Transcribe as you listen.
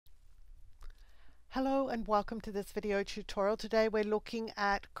Hello and welcome to this video tutorial. Today we're looking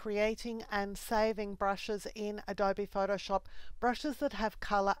at creating and saving brushes in Adobe Photoshop, brushes that have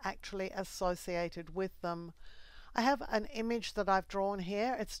color actually associated with them. I have an image that I've drawn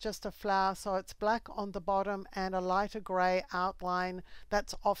here. It's just a flower, so it's black on the bottom and a lighter gray outline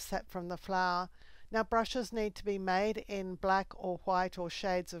that's offset from the flower. Now brushes need to be made in black or white or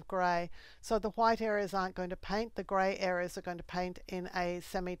shades of grey. So the white areas aren't going to paint, the grey areas are going to paint in a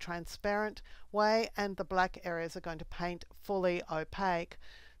semi-transparent way, and the black areas are going to paint fully opaque.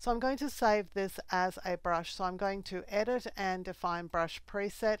 So I'm going to save this as a brush. So I'm going to edit and define brush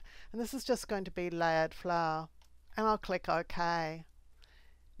preset, and this is just going to be layered flower. And I'll click OK.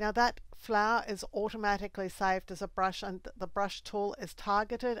 Now that flower is automatically saved as a brush, and the brush tool is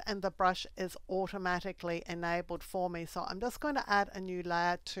targeted and the brush is automatically enabled for me. So I'm just going to add a new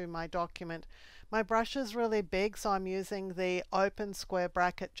layer to my document. My brush is really big, so I'm using the open square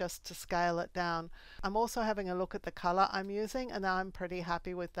bracket just to scale it down. I'm also having a look at the color I'm using, and I'm pretty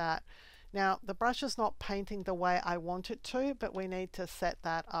happy with that. Now the brush is not painting the way I want it to, but we need to set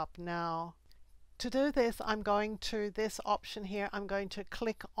that up now. To do this, I'm going to this option here. I'm going to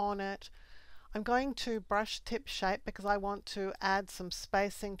click on it. I'm going to brush tip shape because I want to add some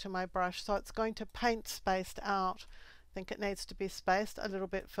spacing to my brush. So it's going to paint spaced out. I think it needs to be spaced a little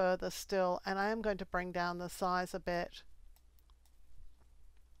bit further still, and I am going to bring down the size a bit.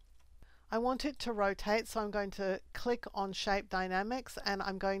 I want it to rotate, so I'm going to click on Shape Dynamics and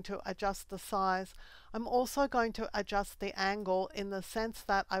I'm going to adjust the size. I'm also going to adjust the angle in the sense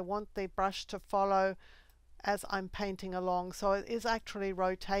that I want the brush to follow as I'm painting along. So it is actually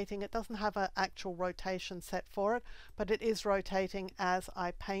rotating. It doesn't have an actual rotation set for it, but it is rotating as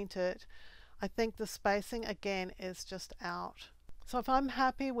I paint it. I think the spacing again is just out. So if I'm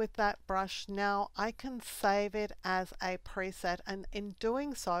happy with that brush now, I can save it as a preset, and in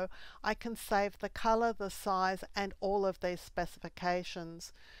doing so I can save the color, the size, and all of these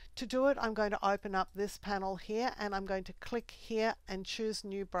specifications. To do it, I'm going to open up this panel here and I'm going to click here and choose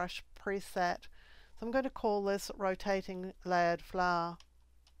New Brush Preset. So I'm going to call this Rotating Layered Flower.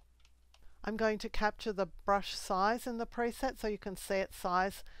 I'm going to capture the brush size in the preset so you can see its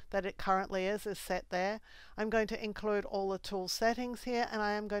size that it currently is set there. I'm going to include all the tool settings here, and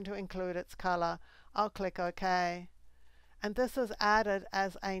I am going to include its color. I'll click OK. And this is added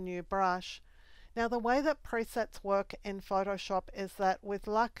as a new brush. Now the way that presets work in Photoshop is that with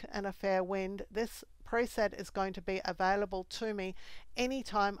luck and a fair wind, this preset is going to be available to me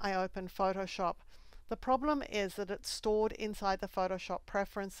anytime I open Photoshop. The problem is that it's stored inside the Photoshop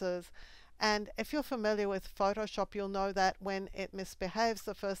preferences. And if you're familiar with Photoshop, you'll know that when it misbehaves,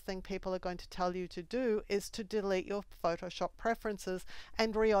 the first thing people are going to tell you to do is to delete your Photoshop preferences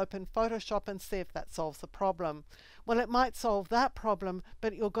and reopen Photoshop and see if that solves the problem. Well, it might solve that problem,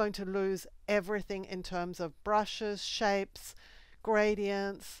 but you're going to lose everything in terms of brushes, shapes,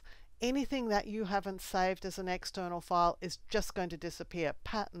 gradients. Anything that you haven't saved as an external file is just going to disappear.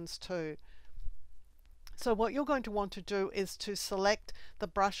 Patterns too. So what you're going to want to do is to select the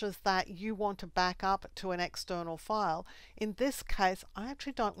brushes that you want to back up to an external file. In this case, I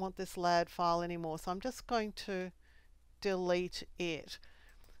actually don't want this layered file anymore, so I'm just going to delete it.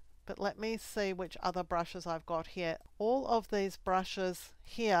 But let me see which other brushes I've got here. All of these brushes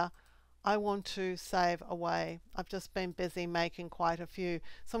here I want to save away. I've just been busy making quite a few.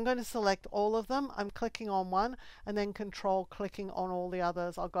 So I'm going to select all of them. I'm clicking on one and then control clicking on all the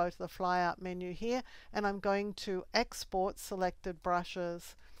others. I'll go to the flyout menu here and I'm going to export selected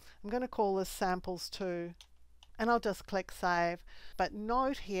brushes. I'm going to call this samples 2. And I'll just click Save. But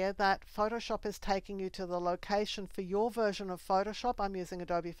note here that Photoshop is taking you to the location for your version of Photoshop. I'm using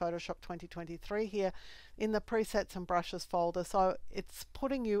Adobe Photoshop 2023 here in the Presets and Brushes folder. So it's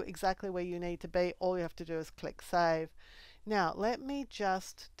putting you exactly where you need to be. All you have to do is click Save. Now let me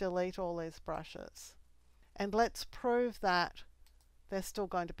just delete all these brushes. And let's prove that they're still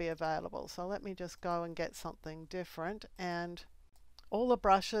going to be available. So let me just go and get something different, and all the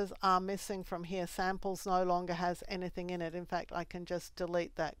brushes are missing from here. Samples no longer has anything in it. In fact, I can just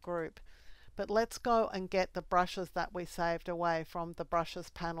delete that group. But let's go and get the brushes that we saved away from the brushes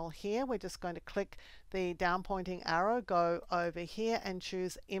panel here. We're just going to click the down pointing arrow, go over here and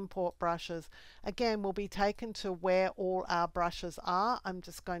choose import brushes. Again, we'll be taken to where all our brushes are. I'm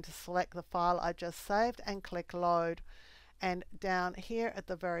just going to select the file I just saved and click load. And down here at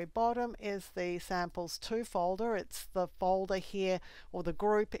the very bottom is the samples 2 folder. It's the folder here, or the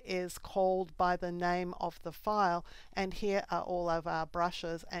group is called by the name of the file. And here are all of our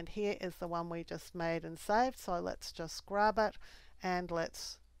brushes. And here is the one we just made and saved. So let's just grab it and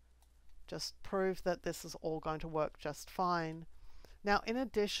let's just prove that this is all going to work just fine. Now, in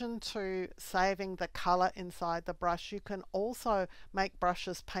addition to saving the color inside the brush, you can also make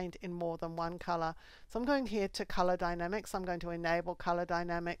brushes paint in more than one color. So I'm going here to color dynamics. I'm going to enable color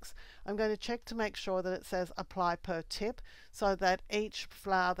dynamics. I'm going to check to make sure that it says apply per tip so that each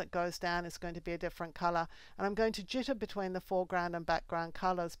flower that goes down is going to be a different color. And I'm going to jitter between the foreground and background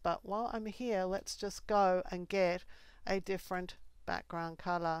colors. But while I'm here, let's just go and get a different background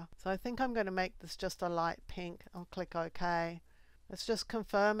color. So I think I'm going to make this just a light pink. I'll click OK. Let's just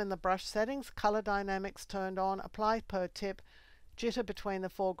confirm in the brush settings, color dynamics turned on, apply per tip, jitter between the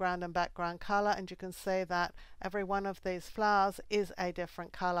foreground and background color, and you can see that every one of these flowers is a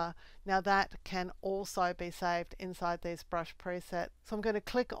different color. Now that can also be saved inside these brush presets. So I'm going to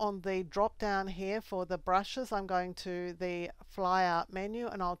click on the drop down here for the brushes. I'm going to the flyout menu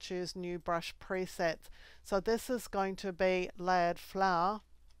and I'll choose new brush presets. So this is going to be layered flower,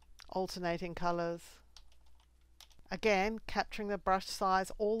 alternating colors. Again, capturing the brush size,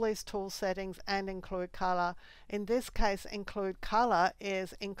 all these tool settings, and include color. In this case, include color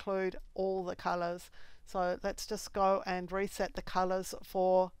is include all the colors. So let's just go and reset the colors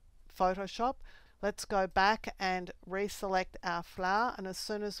for Photoshop. Let's go back and reselect our flower, and as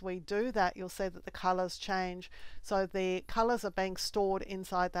soon as we do that, you'll see that the colors change. So the colors are being stored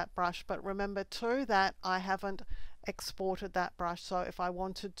inside that brush, but remember too that I haven't exported that brush, so if I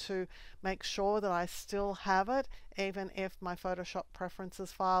wanted to make sure that I still have it even if my Photoshop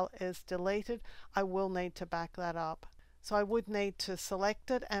preferences file is deleted, I will need to back that up. So I would need to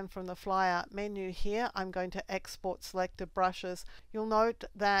select it, and from the flyout menu here I'm going to export selected brushes. You'll note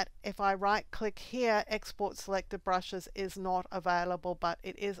that if I right click here, export selected brushes is not available, but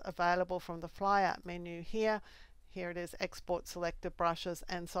it is available from the flyout menu here. Here it is, export selected brushes,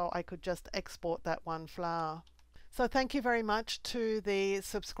 and so I could just export that one flower. So thank you very much to the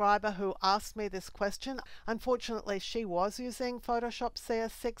subscriber who asked me this question. Unfortunately, she was using Photoshop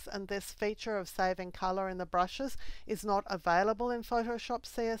CS6 and this feature of saving color in the brushes is not available in Photoshop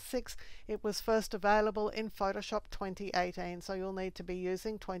CS6. It was first available in Photoshop 2018, so you'll need to be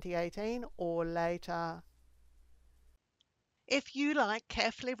using 2018 or later. If you like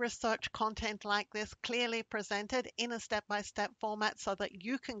carefully researched content like this, clearly presented in a step-by-step format so that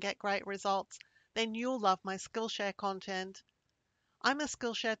you can get great results, then you'll love my Skillshare content. I'm a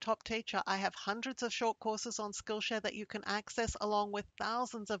Skillshare top teacher. I have hundreds of short courses on Skillshare that you can access along with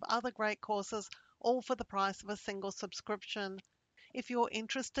thousands of other great courses, all for the price of a single subscription. If you're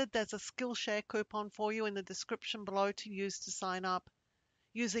interested, there's a Skillshare coupon for you in the description below to use to sign up.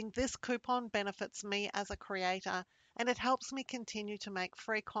 Using this coupon benefits me as a creator, and it helps me continue to make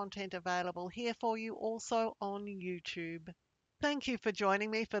free content available here for you also on YouTube. Thank you for joining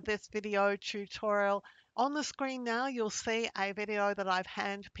me for this video tutorial. On the screen now, you'll see a video that I've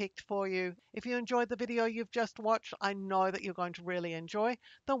hand-picked for you. If you enjoyed the video you've just watched, I know that you're going to really enjoy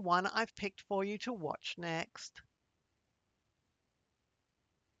the one I've picked for you to watch next.